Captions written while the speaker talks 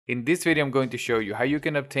In this video, I'm going to show you how you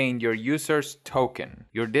can obtain your user's token.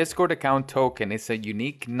 Your Discord account token is a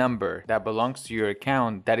unique number that belongs to your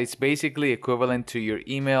account that is basically equivalent to your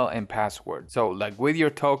email and password. So like with your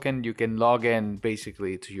token, you can log in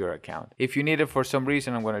basically to your account. If you need it for some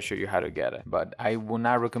reason, I'm going to show you how to get it. But I will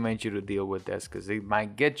not recommend you to deal with this because it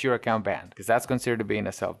might get your account banned because that's considered being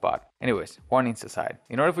a self-bot. Anyways, warnings aside,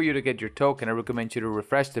 in order for you to get your token, I recommend you to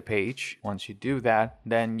refresh the page. Once you do that,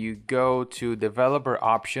 then you go to developer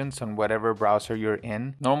options on whatever browser you're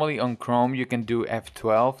in. Normally on Chrome, you can do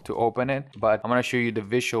F12 to open it, but I'm going to show you the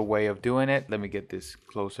visual way of doing it. Let me get this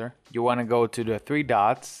closer. You want to go to the three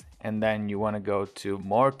dots and then you want to go to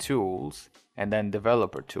more tools and then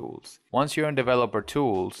developer tools. Once you're in developer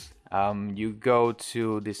tools, you go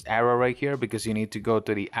to this arrow right here because you need to go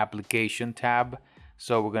to the application tab.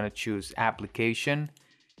 So we're going to choose application.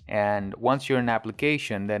 And once you're in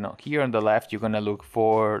application, then here on the left, you're going to look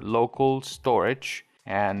for local storage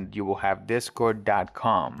and you will have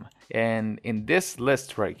discord.com. And in this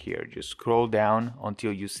list right here, just scroll down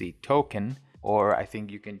until you see token, or I think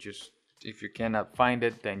you can just, if you cannot find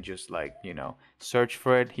it, then just search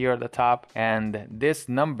for it here at the top. And this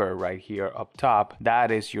number right here up top, that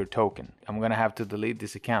is your token. I'm going to have to delete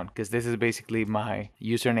this account because this is basically my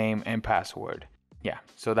username and password. Yeah,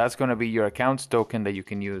 so that's going to be your account's token that you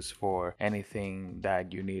can use for anything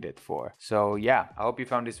that you need it for. So yeah, I hope you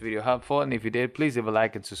found this video helpful. And if you did, please leave a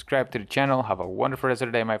like and subscribe to the channel. Have a wonderful rest of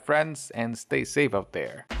the day, my friends, and stay safe out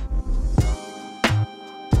there.